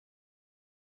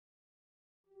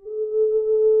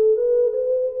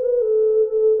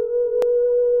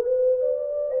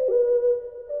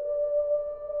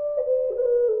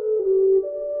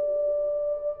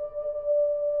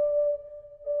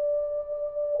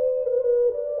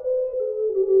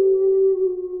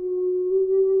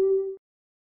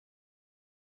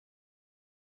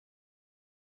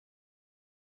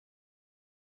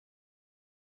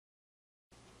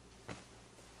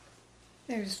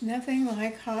There's nothing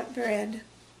like hot bread.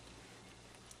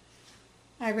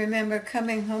 I remember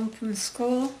coming home from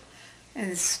school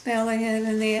and smelling it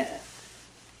in the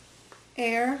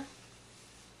air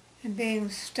and being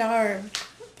starved.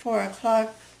 4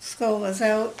 o'clock, school was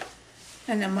out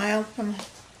and a mile from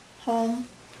home.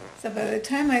 So by the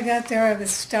time I got there, I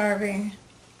was starving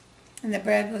and the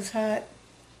bread was hot.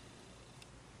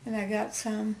 And I got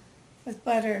some with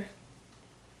butter,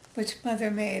 which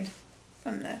Mother made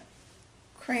from the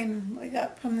cream we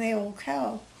got from the old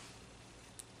cow.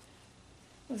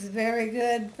 It was very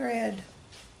good bread.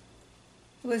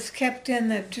 It was kept in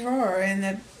the drawer in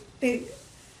the big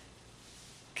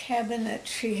cabinet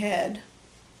she had.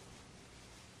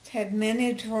 It had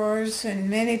many drawers and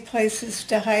many places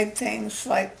to hide things,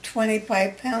 like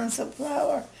 25 pounds of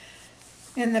flour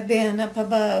in the bin up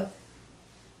above,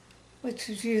 which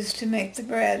was used to make the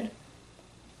bread.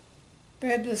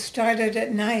 Bread was started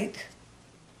at night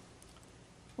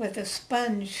with a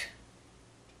sponge,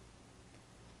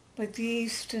 with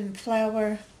yeast and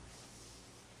flour.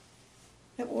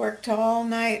 It worked all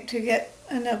night to get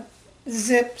enough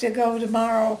zip to go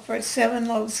tomorrow for 7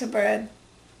 loaves of bread,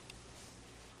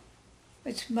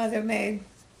 which Mother made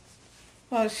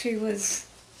while she was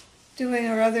doing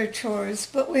her other chores.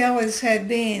 But we always had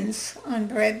beans on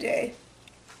bread day.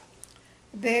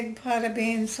 A big pot of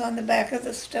beans on the back of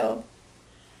the stove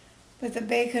with a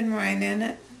bacon rind in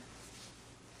it.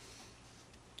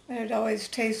 It always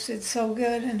tasted so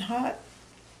good and hot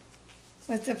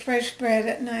with the fresh bread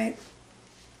at night.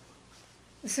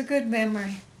 It's a good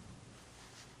memory.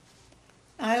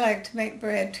 I like to make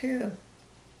bread too.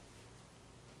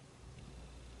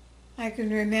 I can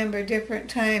remember different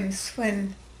times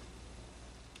when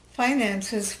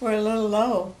finances were a little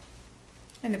low,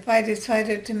 and if I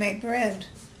decided to make bread,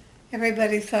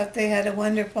 everybody thought they had a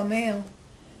wonderful meal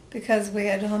because we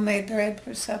had homemade bread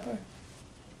for supper.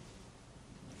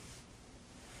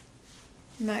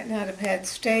 Might not have had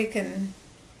steak and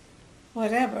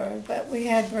whatever, but we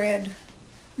had bread,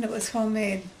 and it was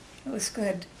homemade. It was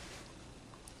good.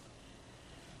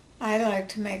 I like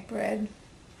to make bread.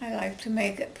 I like to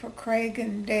make it for Craig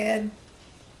and Dad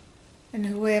and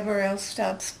whoever else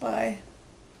stops by.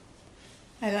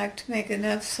 I like to make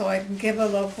enough so I can give a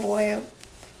loaf away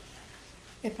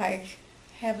if I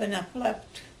have enough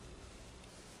left.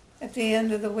 At the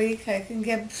end of the week, I can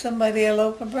give somebody a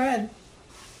loaf of bread.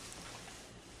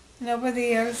 And over the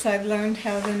years, I've learned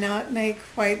how to not make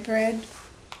white bread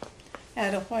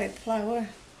out of white flour,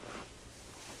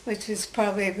 which is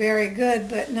probably very good,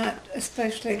 but not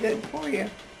especially good for you,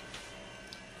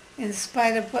 in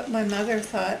spite of what my mother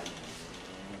thought.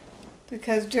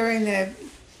 Because during the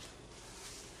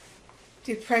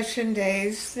Depression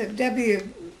days, the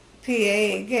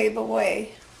WPA gave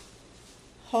away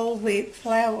whole wheat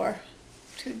flour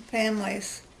to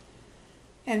families.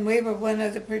 And we were one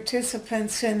of the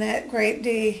participants in that great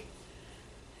D.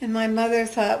 And my mother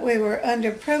thought we were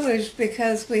underprivileged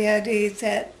because we had to eat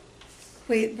that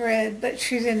wheat bread, but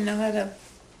she didn't know how to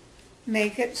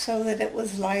make it so that it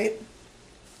was light.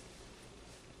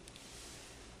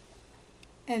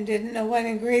 And didn't know what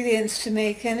ingredients to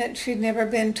make in it. She'd never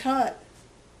been taught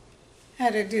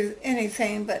how to do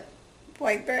anything but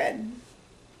white bread.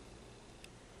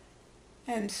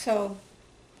 And so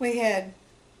we had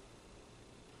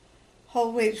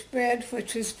whole wheat bread,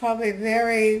 which is probably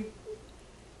very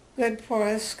good for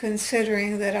us,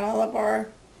 considering that all of our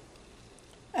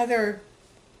other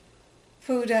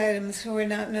food items were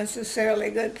not necessarily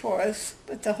good for us,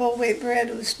 but the whole wheat bread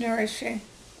was nourishing.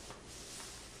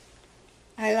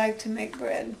 I like to make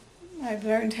bread. I've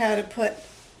learned how to put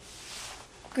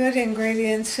good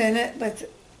ingredients in it, with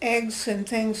eggs and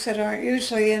things that aren't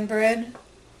usually in bread,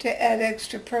 to add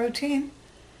extra protein,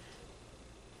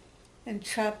 and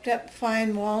chopped up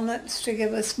fine walnuts to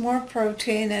give us more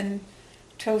protein and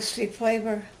toasty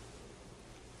flavor.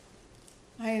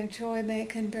 I enjoy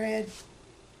making bread.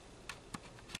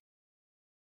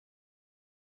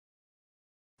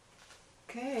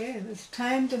 Okay, it's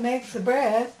time to make the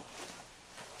bread.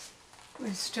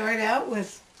 We start out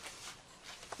with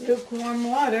lukewarm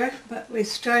water, but we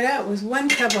start out with 1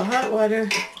 cup of hot water.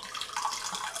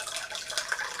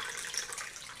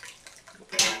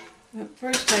 But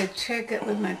first I check it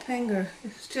with my finger.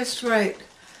 It's just right.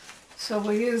 So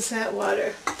we'll use that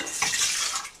water.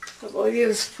 But we'll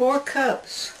use 4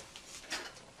 cups.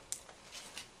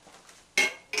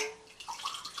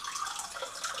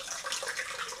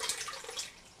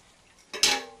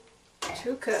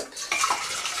 2 cups.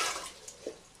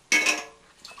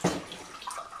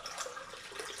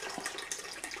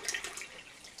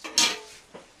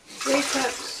 3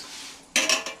 cups.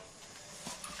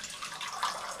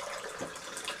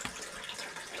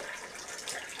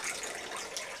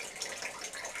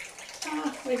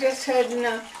 We just had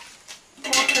enough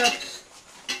 4 cups.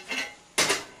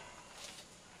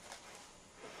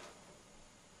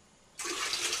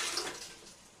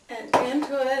 And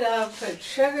into it I'll put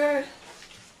sugar,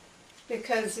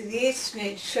 because the yeast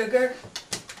needs sugar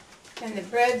and the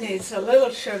bread needs a little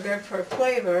sugar for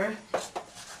flavor.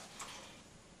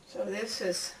 So this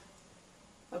is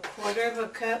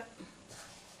 1/4 cup.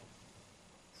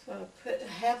 So I'll put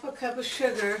 1/2 cup of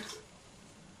sugar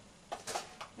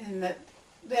in the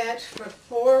batch for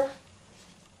 4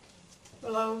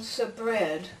 loaves of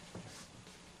bread.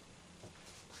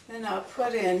 Then I'll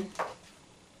put in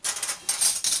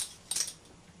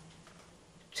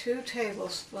 2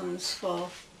 tablespoons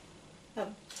full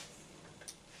of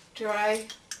dry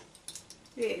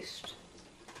yeast.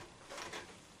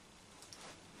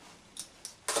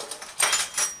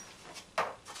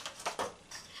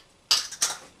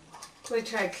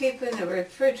 Which I keep in the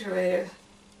refrigerator.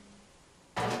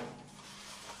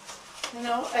 And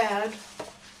I'll add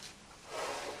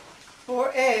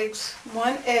 4 eggs,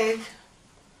 1 egg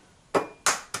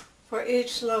for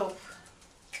each loaf.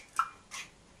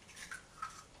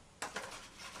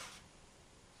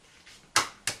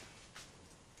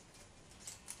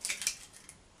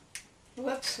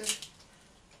 Whoops,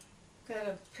 got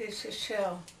a piece of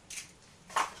shell,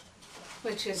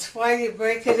 which is why you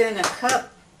break it in a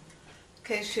cup, in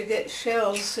case you get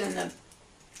shells in the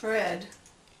bread.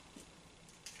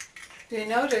 You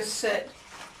notice that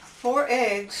 4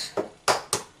 eggs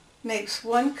makes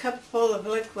 1 cupful of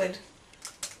liquid,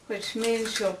 which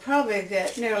means you'll probably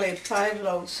get nearly 5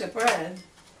 loaves of bread.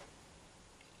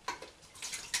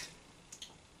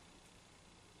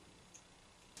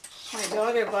 My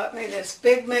daughter bought me this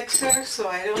big mixer, so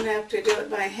I don't have to do it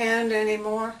by hand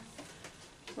anymore.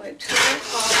 So I turn it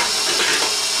off.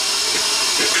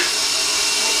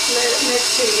 Let it mix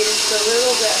the yeast a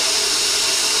little bit.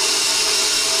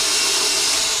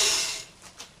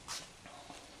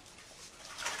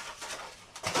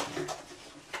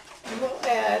 And we'll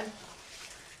add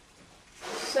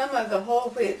some of the whole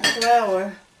wheat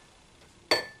flour,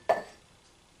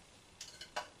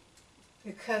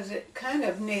 because it kind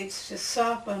of needs to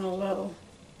soften a little.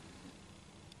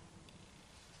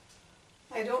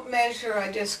 I don't measure, I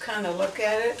just kind of look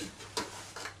at it.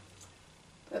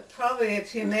 But probably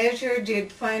if you measured,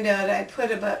 you'd find out I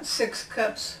put about 6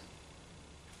 cups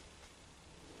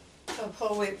of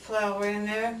whole wheat flour in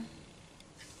there.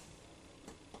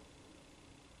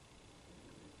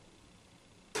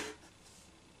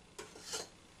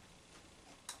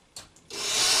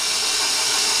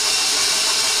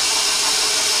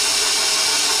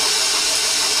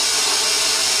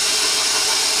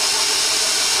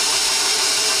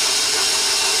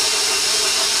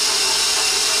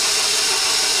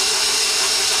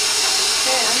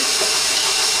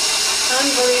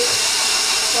 Unbleached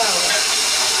flour.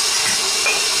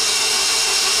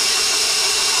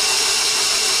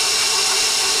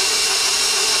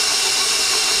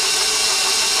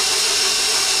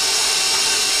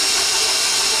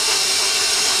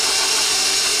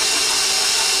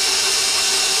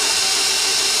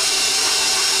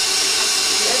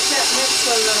 Let that mix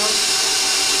a little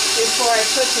before I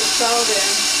put the salt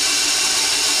in.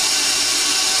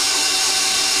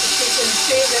 But you can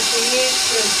see that the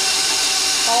yeast is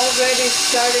already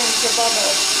starting to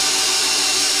bubble.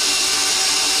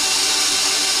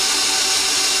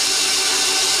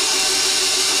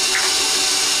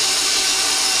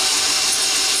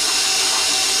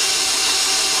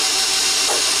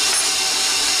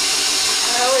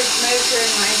 I always measure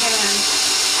in my hand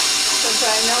because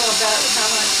I know about how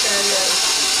much that is.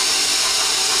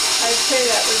 I'd say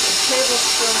that was a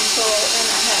tablespoonful and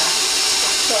a half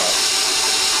of salt.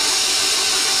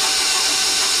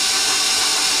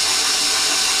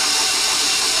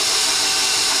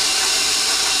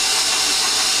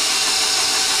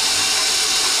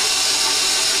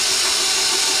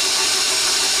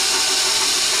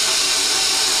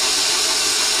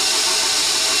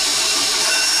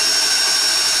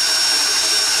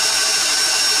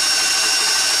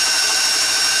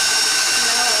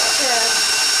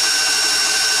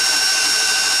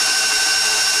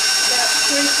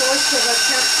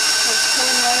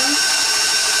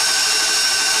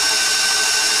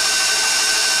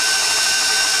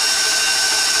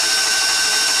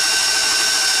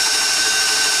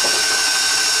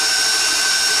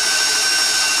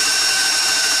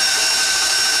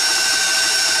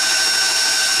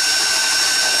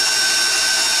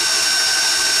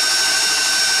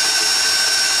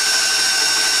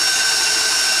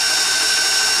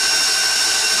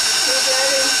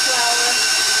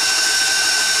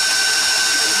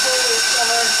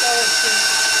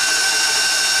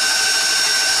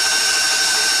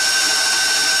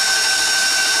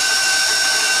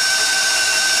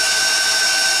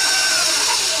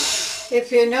 If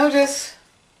you notice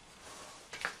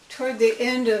toward the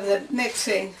end of the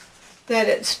mixing that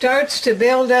it starts to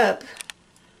build up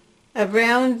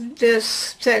around this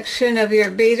section of your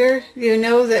beater, you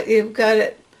know that you've got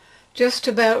it just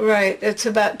about right. It's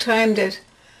about time to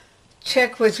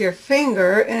check with your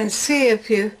finger and see if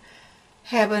you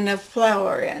have enough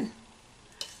flour in.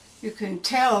 You can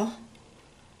tell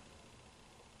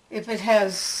if it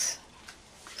has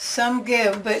some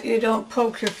give, but you don't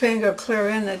poke your finger clear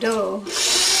in the dough.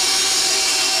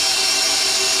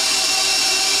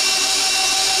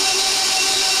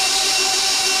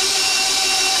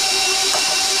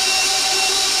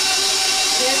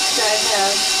 Next I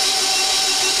have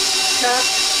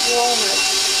chopped walnuts.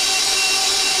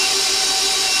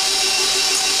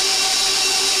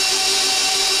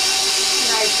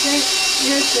 And I think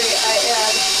usually I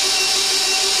add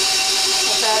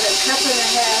about a cup and a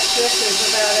half. This is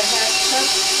about a half cup.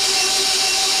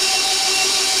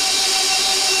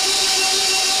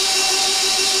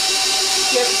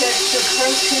 Gives extra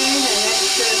protein and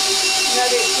extra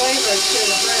nutty flavor to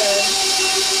the bread.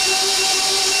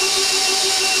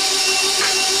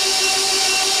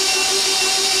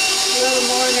 A little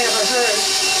more never hurts.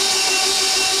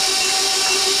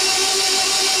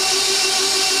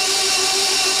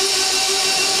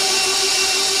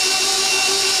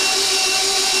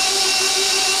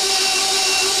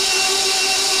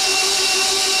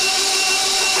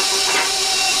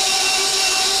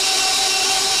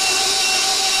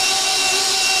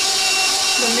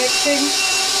 The mixing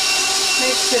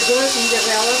makes the gluten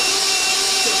develop.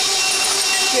 It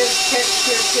gives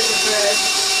texture to the bread.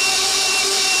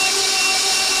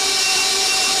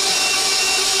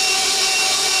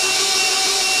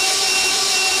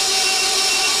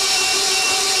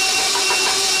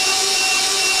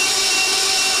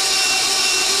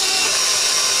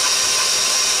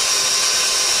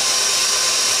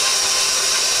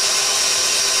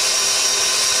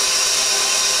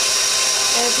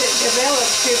 As it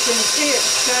develops, you can see it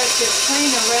start to clean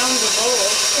around the bowl,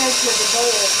 edge of the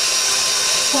bowl.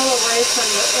 Pull away from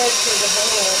the edge of the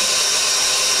bowl.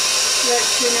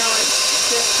 Lets you know it's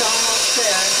just almost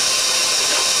there.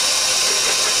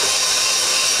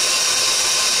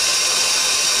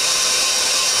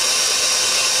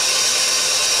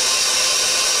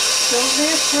 Don't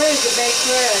be afraid to bake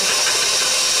bread,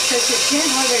 because you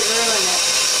can't hardly ruin it.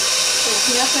 There's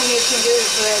nothing you can do to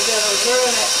bread that'll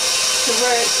ruin it to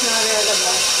where it's not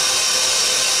edible.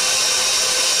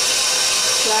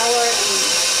 Flour and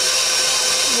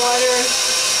water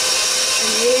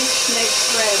and yeast makes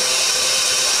bread.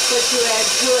 What you add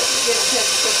to it gives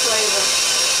extra flavor.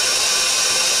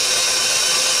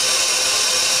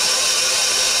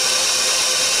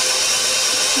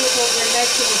 People have been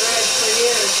making bread for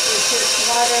years with just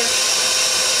water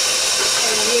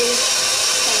and yeast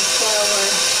and flour.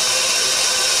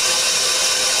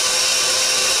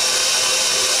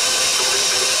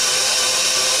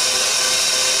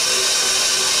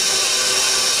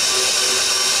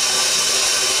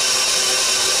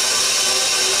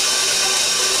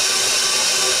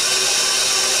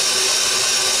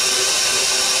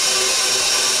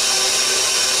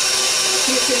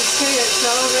 You can see it's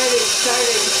already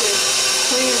starting to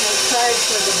clean the sides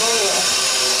of the bowl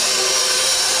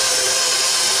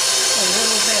a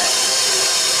little bit.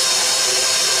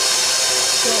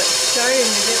 So it's starting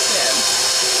to get there.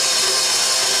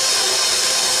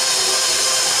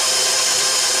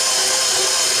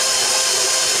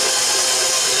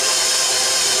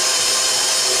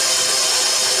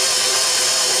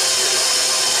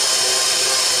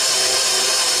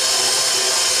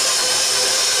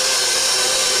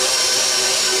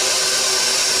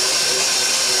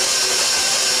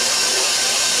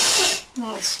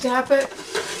 I'll stop it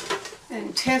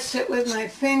and test it with my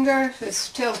finger. If it's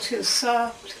still too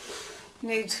soft,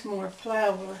 needs more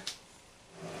flour.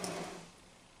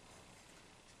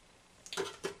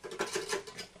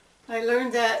 I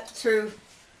learned that through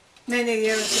many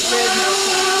years of bread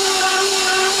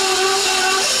making.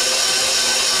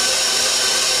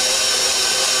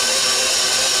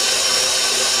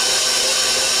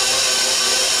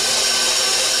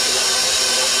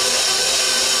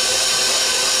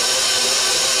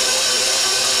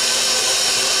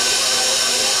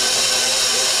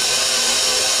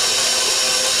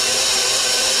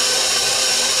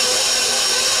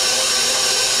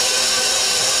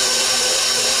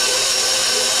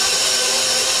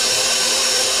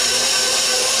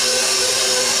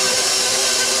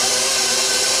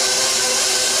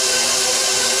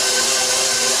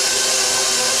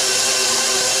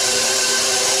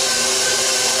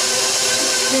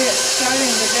 See it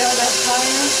starting to build up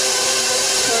higher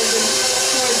toward the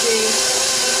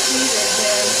See, they're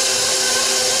dead.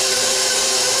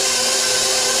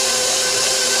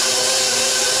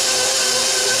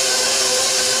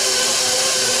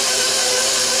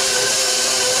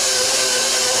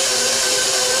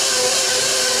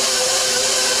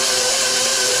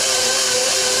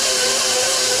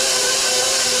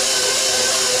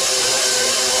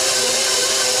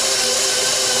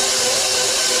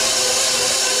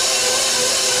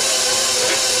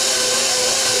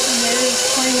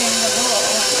 Cleaning the bowl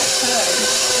on the side,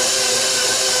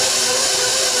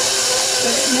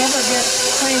 but it never gets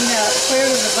cleaned out clear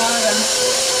to the bottom.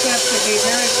 You have to be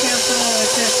very careful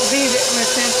with this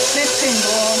mixing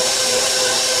bowl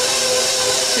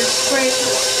to scrape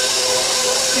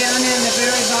down in the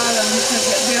very bottom because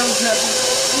it builds up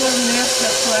a little nest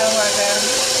of flour there.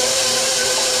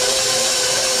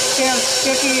 See how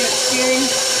sticky it's getting?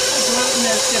 The gluten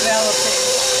is developing.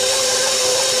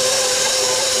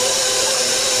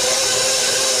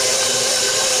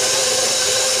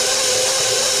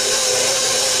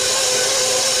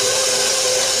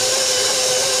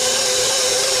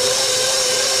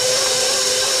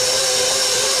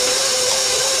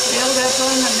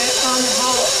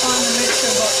 On the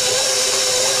mixer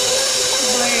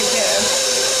blade there.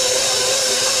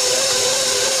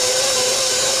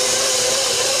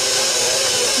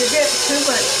 If you get too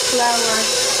much flour,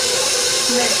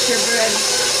 makes your bread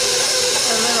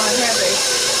a little heavy.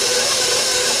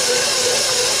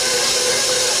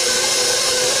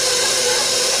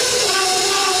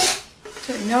 It's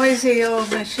a noisy old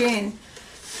machine.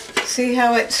 See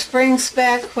how it springs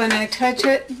back when I touch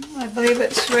it? I believe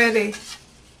it's ready.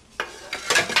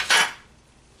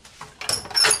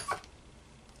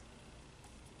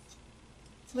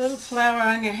 Little flour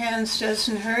on your hands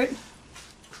doesn't hurt.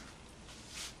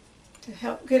 To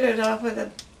help get it off of the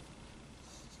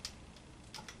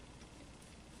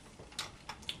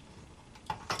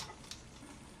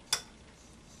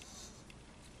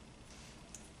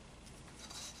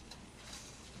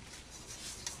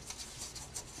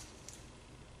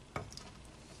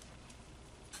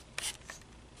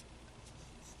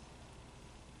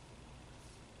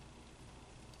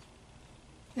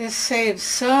This saves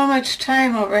so much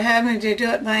time over having to do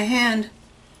it by hand,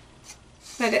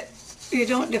 but you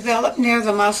don't develop near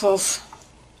the muscles.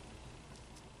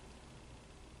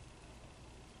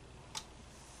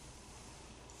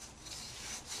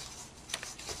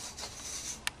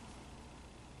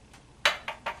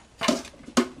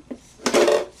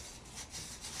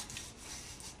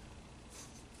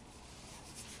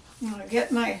 I'll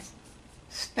get my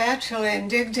spatula and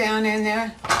dig down in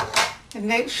there and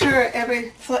make sure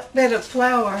every bit of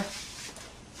flour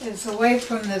is away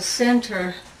from the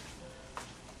center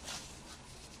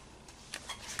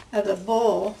of the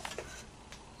bowl.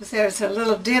 There's a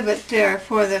little divot there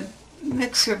for the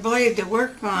mixer blade to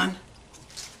work on,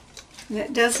 and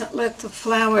it doesn't let the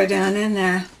flour down in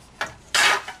there.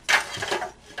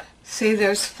 See,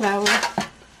 there's flour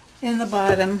in the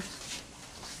bottom.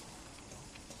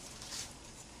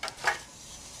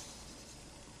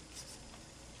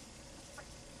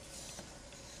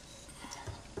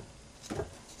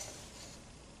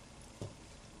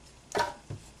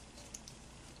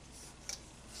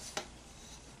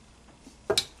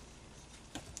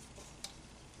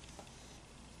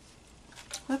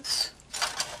 Oops.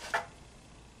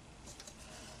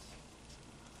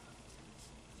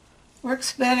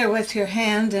 Works better with your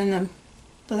hand than the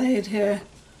blade here.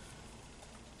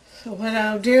 So what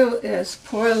I'll do is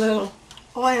pour a little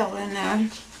oil in there,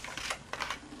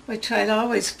 which I'd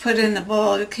always put in the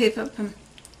bowl to keep it from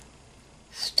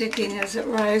sticking as it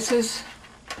rises,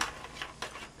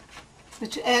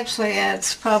 which actually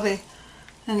adds probably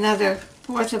another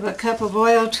fourth of a cup of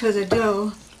oil to the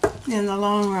dough in the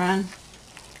long run.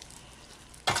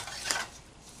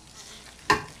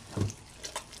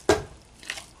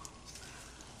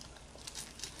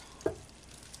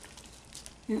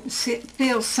 You can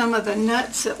feel some of the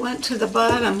nuts that went to the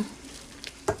bottom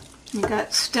and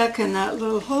got stuck in that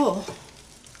little hole.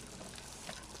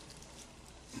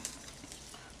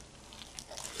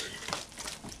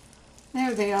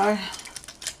 There they are.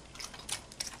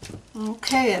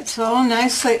 Okay, it's all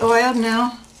nicely oiled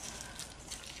now,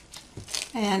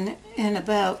 and in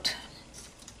about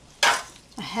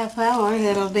a half hour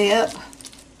it'll be up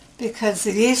because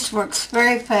the yeast works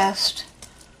very fast.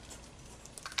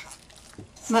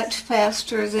 Much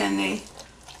faster than the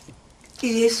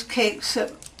yeast cakes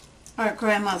that our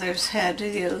grandmothers had to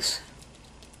use.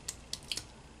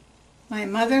 My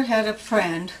mother had a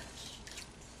friend,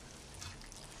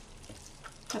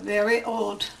 a very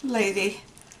old lady,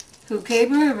 who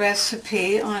gave her a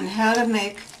recipe on how to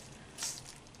make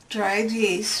dried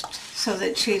yeast so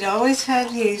that she'd always had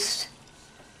yeast,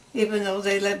 even though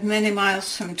they lived many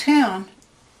miles from town.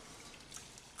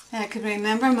 I can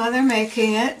remember Mother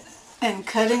making it and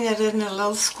cutting it into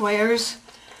little squares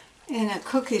in a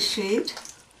cookie sheet.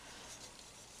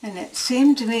 And it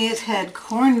seemed to me it had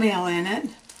cornmeal in it,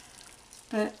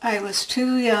 but I was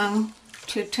too young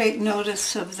to take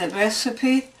notice of the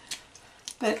recipe.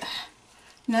 But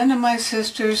none of my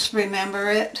sisters remember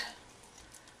it,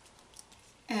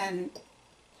 and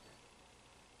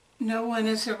no one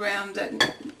is around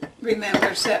that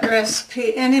remembers that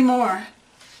recipe anymore.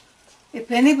 If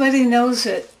anybody knows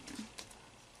it,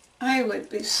 I would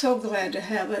be so glad to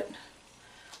have it.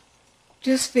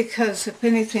 Just because if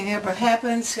anything ever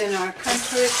happens in our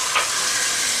country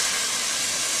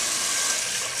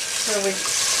where we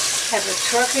have a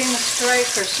trucking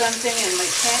strike or something and we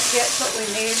can't get what we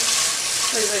need,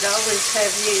 we would always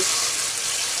have yeast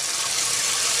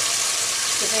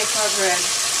to make our bread.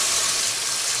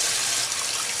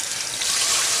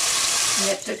 And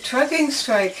if the trucking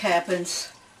strike happens,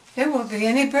 there won't be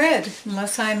any bread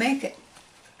unless I make it.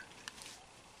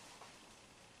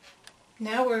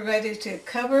 Now we're ready to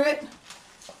cover it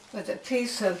with a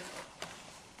piece of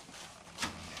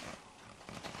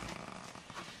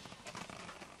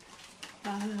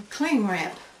cling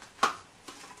wrap,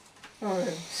 or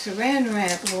saran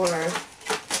wrap, or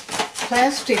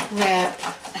plastic wrap,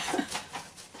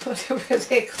 whatever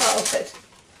they call it.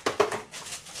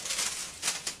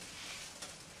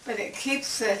 But it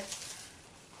keeps the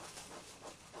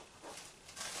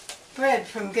bread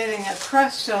from getting a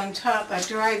crust on top, a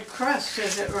dried crust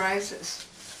as it rises,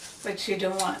 which you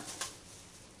don't want.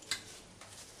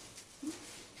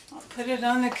 I'll put it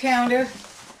on the counter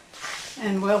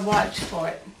and we'll watch for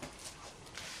it.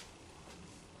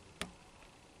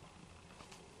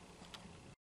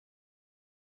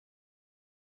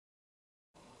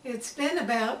 It's been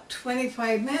about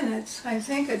 25 minutes. I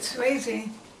think it's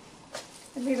raising.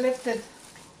 Let me lift it.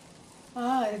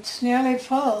 Ah, it's nearly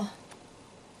full.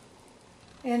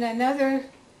 In another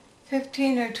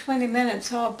 15 or 20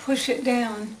 minutes, I'll push it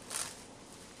down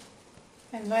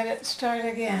and let it start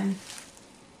again.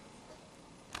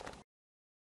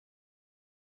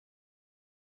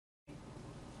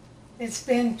 It's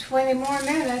been 20 more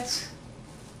minutes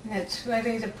and it's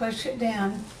ready to push it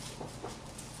down.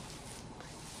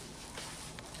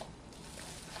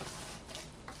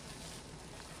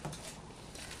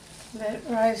 Let it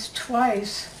rise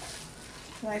twice,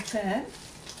 like that.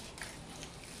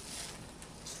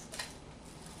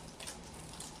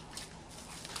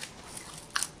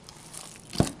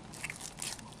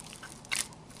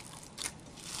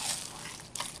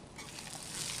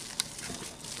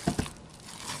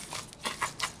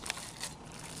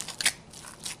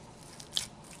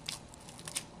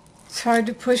 It's hard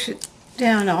to push it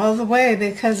down all the way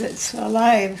because it's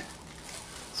alive.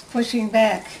 It's pushing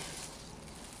back.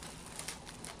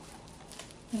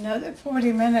 Another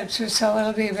 40 minutes or so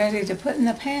it'll be ready to put in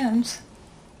the pans.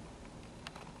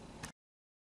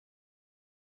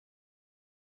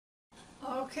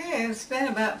 Okay, it's been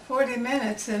about 40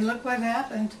 minutes and look what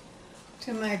happened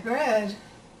to my bread.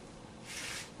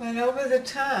 Went over the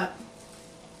top.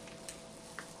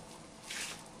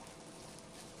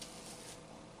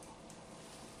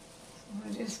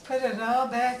 We'll just put it all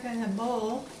back in the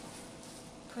bowl,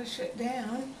 push it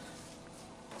down.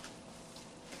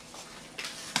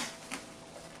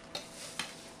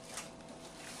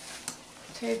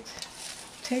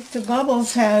 Take the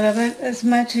bubbles out of it as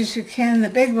much as you can, the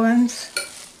big ones.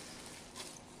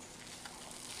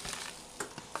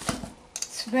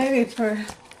 It's ready for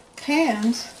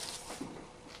pans.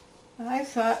 I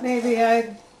thought maybe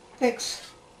I'd fix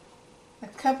a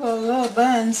couple of little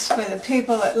buns for the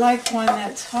people that like one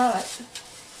that's hot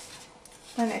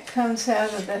when it comes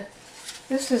out of the...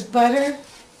 This is butter.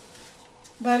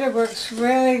 Butter works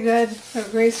really good for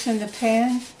greasing the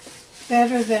pan,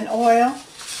 better than oil.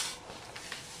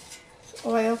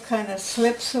 Oil kind of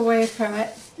slips away from it.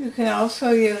 You can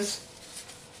also use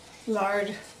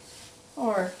lard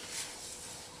or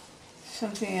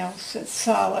something else that's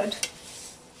solid.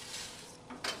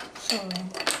 So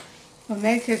we'll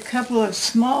make a couple of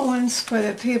small ones for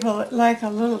the people that like a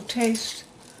little taste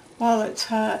while it's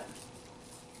hot.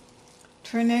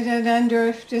 Turning it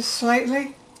under just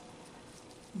slightly,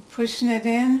 pushing it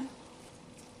in,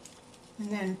 and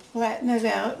then flatten it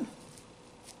out.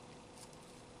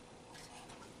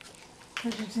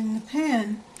 Put it in the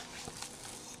pan.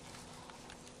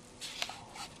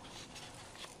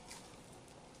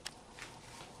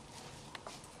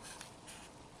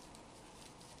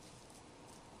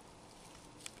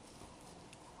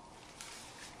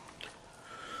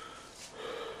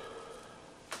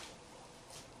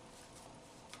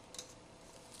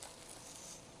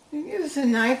 Use a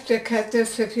knife to cut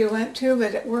this if you want to,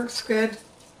 but it works good.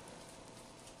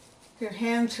 Your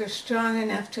hands are strong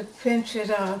enough to pinch it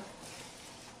off.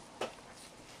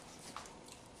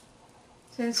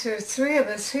 Since there are 3 of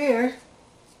us here,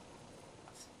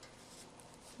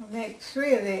 I'll make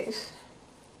 3 of these.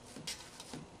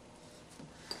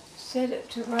 Set it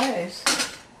to rise.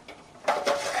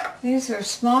 These are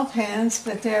small pans,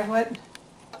 but they're what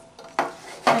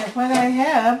I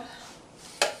have.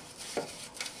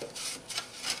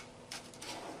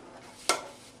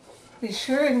 Be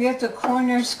sure and get the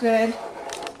corners good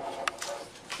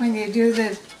when you do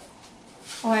the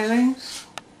oilings,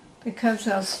 because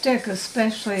they'll stick,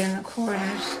 especially in the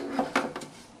corners.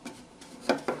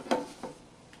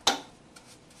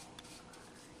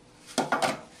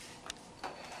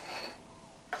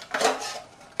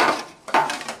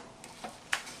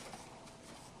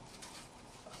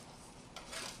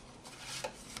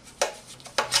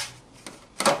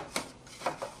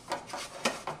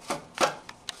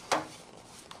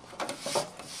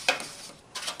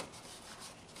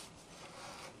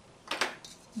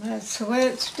 That's the way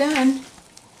it's done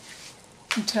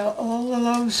until all the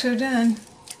loaves are done.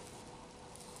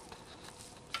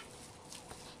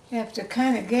 You have to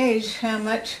kind of gauge how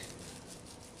much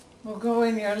will go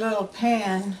in your little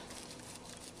pan.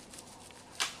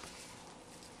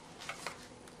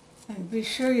 And be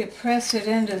sure you press it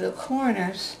into the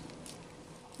corners,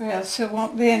 or else there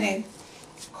won't be any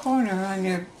corner on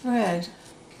your bread.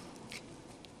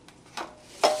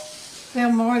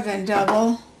 They'll more than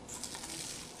double.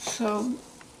 So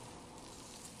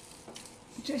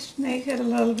just make it a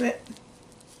little bit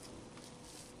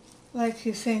like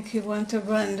you think you want the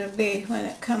bun to be when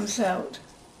it comes out.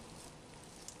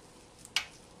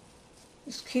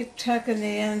 Just keep tucking the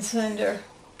ends under.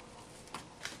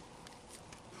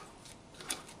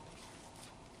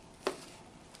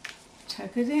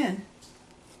 Tuck it in.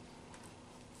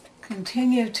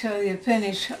 Continue till you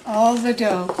finish all the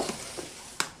dough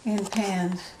in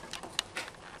pans.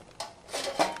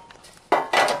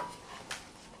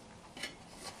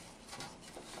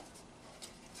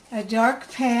 A dark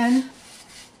pan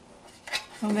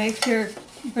will make your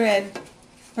bread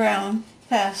brown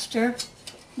faster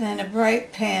than a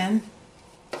bright pan.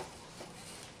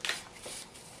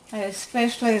 I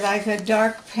especially like a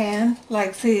dark pan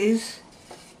like these,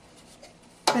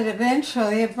 but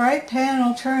eventually a bright pan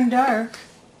will turn dark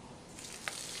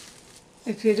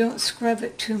if you don't scrub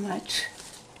it too much.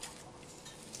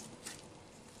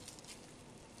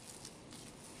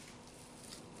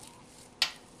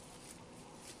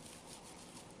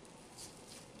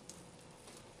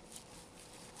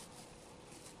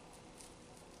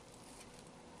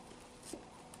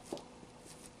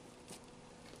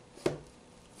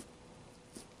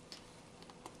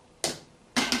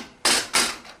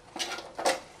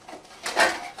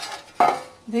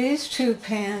 These 2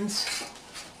 pans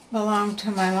belong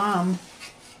to my mom,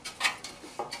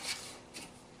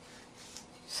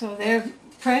 so they're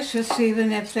precious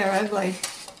even if they're ugly.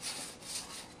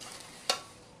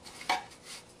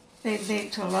 They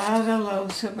baked a lot of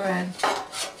loaves of bread.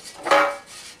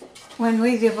 When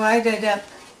we divided up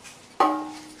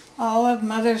all of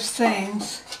Mother's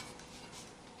things,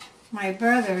 my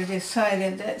brother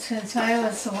decided that since I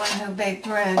was the one who baked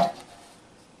bread,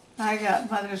 I got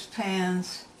Mother's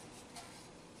pans.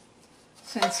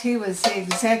 Since he was the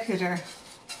executor,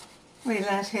 we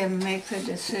let him make the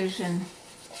decision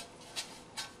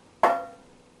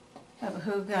of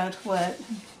who got what.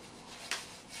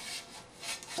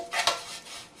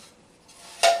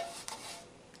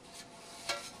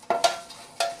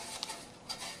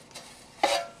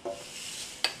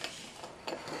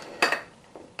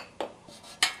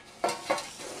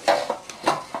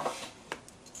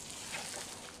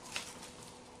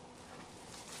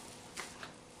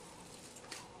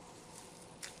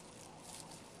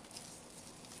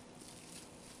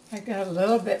 I got a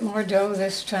little bit more dough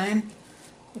this time.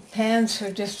 The pans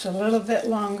are just a little bit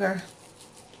longer.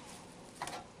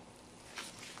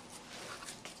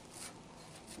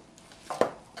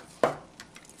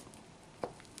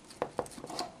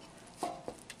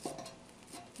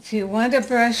 If you want to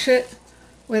brush it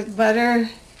with butter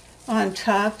on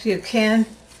top, you can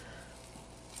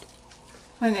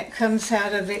when it comes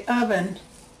out of the oven.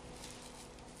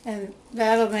 And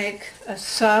that'll make a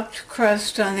soft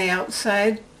crust on the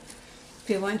outside. If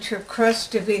you want your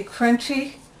crust to be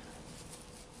crunchy,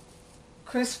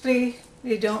 crispy,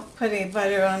 you don't put any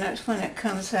butter on it when it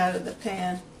comes out of the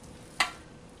pan.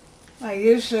 I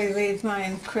usually leave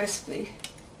mine crispy.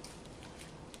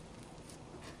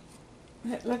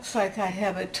 It looks like I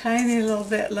have a tiny little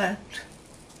bit left.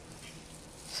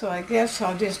 So I guess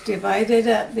I'll just divide it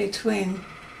up between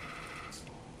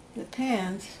the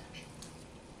pans.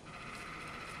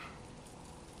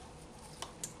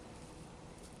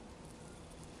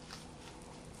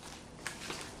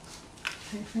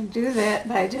 I can do that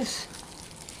by just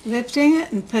lifting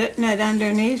it and putting it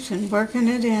underneath and working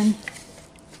it in.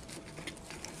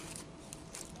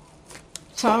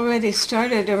 It's already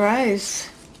started to rise.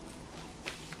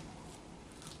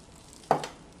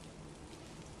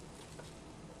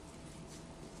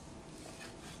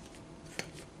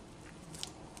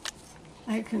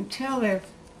 I can tell there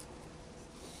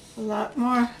a lot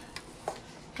more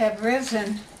have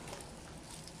risen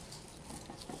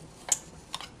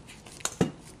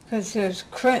because there's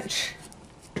crunch.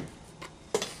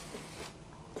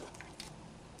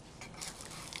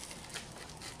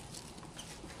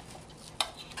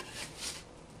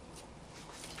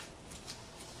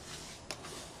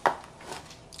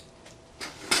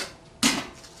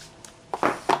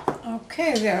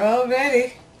 Okay, they're all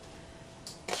ready.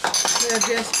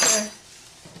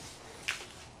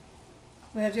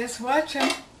 We'll just watch them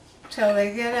till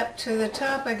they get up to the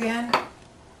top again,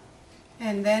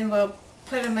 and then we'll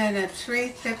put them in a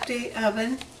 350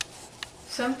 oven.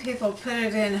 Some people put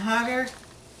it in hotter,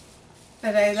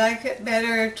 but I like it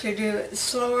better to do it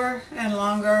slower and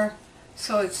longer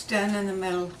so it's done in the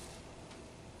middle.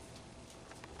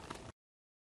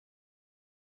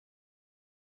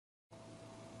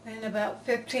 In about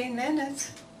 15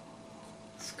 minutes,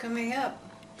 it's coming up.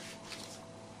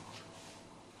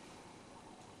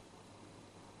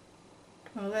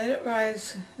 We'll let it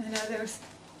rise another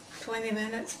 20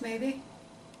 minutes maybe.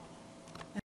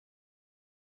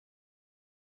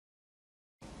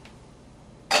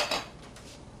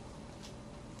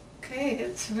 Okay,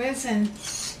 it's risen.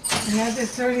 Another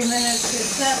 30 minutes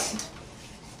it's up.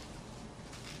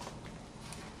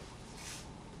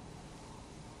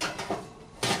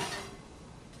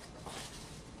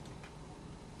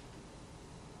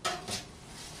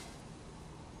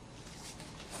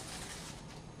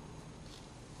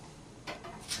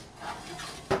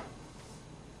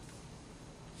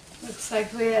 Looks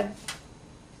like we have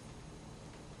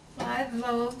 5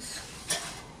 loaves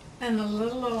and a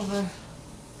little over.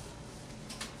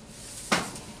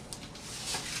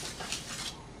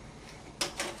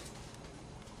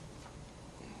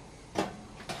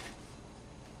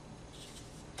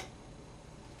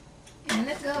 And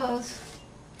it goes.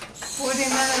 40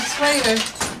 minutes later,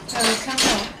 it'll come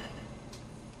out.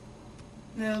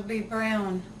 It'll be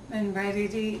brown and ready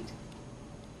to eat.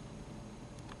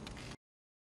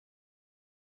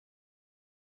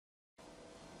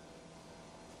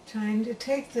 Time to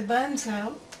take the buns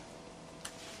out.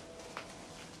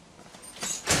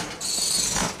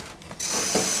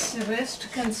 The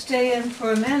rest can stay in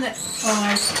for a minute while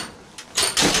I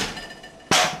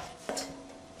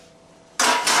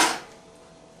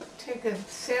take a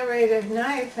serrated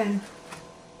knife and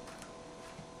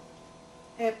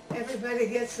everybody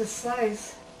gets a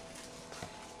slice.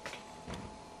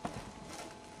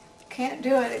 Can't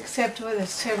do it except with a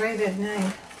serrated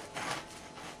knife.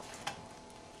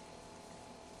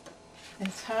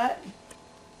 It's hot,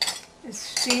 it's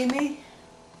steamy,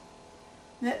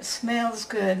 and it smells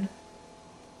good.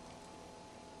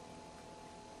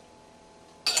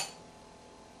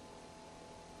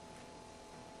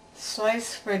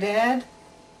 Slice for Dad.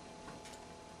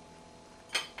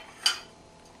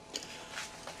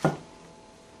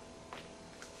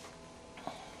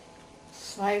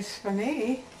 Slice for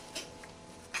me.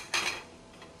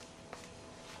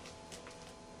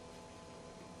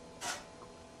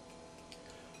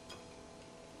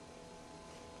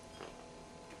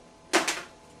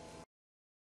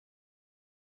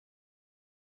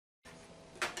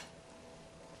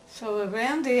 So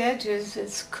around the edges,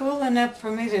 it's cool enough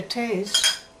for me to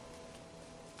taste.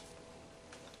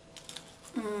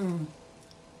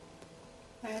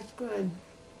 That's good.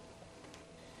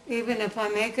 Even if I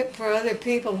make it for other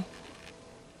people.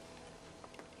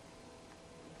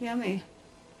 Yummy.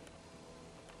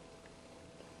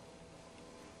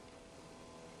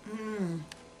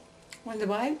 Want to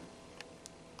bite?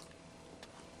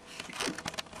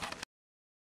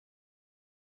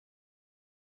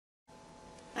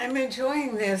 I'm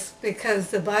enjoying this because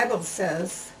the Bible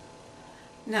says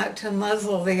not to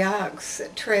muzzle the ox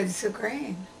that treads the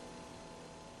grain.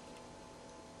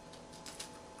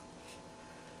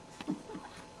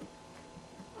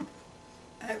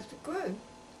 That's good.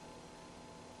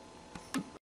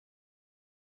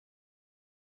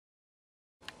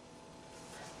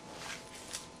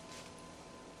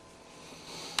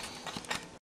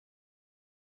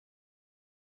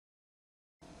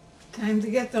 Time to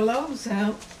get the loaves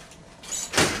out.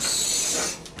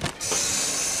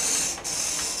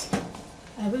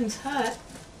 Oven's hot.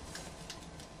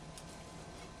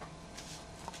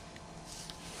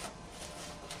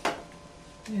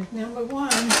 There's number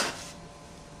one.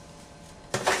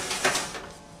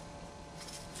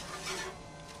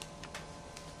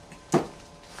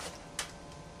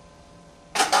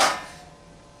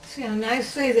 See how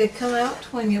nicely they come out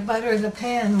when you butter the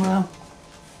pan well.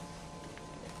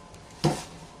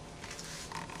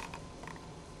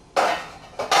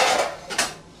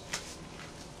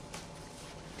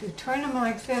 If you turn them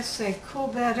like this, they cool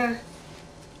better.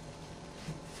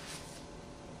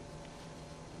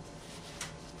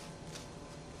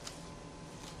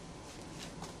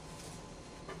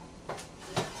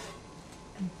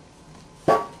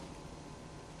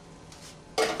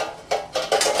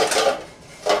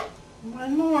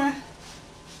 One more.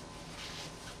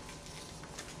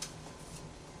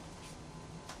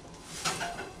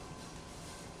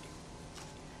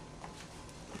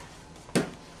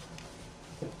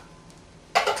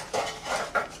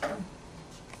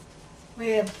 We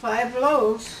have 5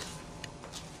 loaves.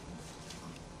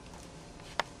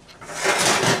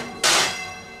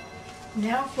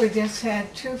 Now if we just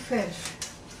had 2 fish.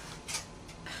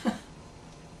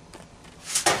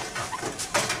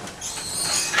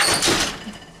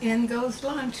 In goes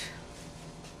lunch.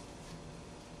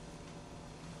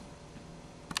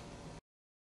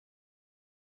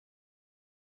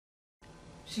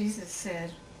 Jesus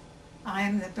said, I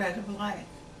am the bread of life.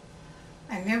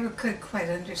 I never could quite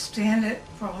understand it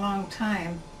for a long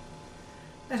time,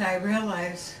 but I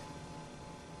realized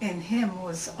in Him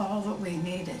was all that we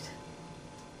needed.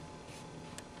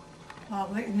 All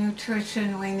the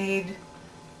nutrition we need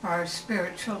for our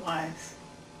spiritual lives,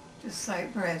 just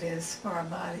like bread is for our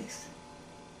bodies.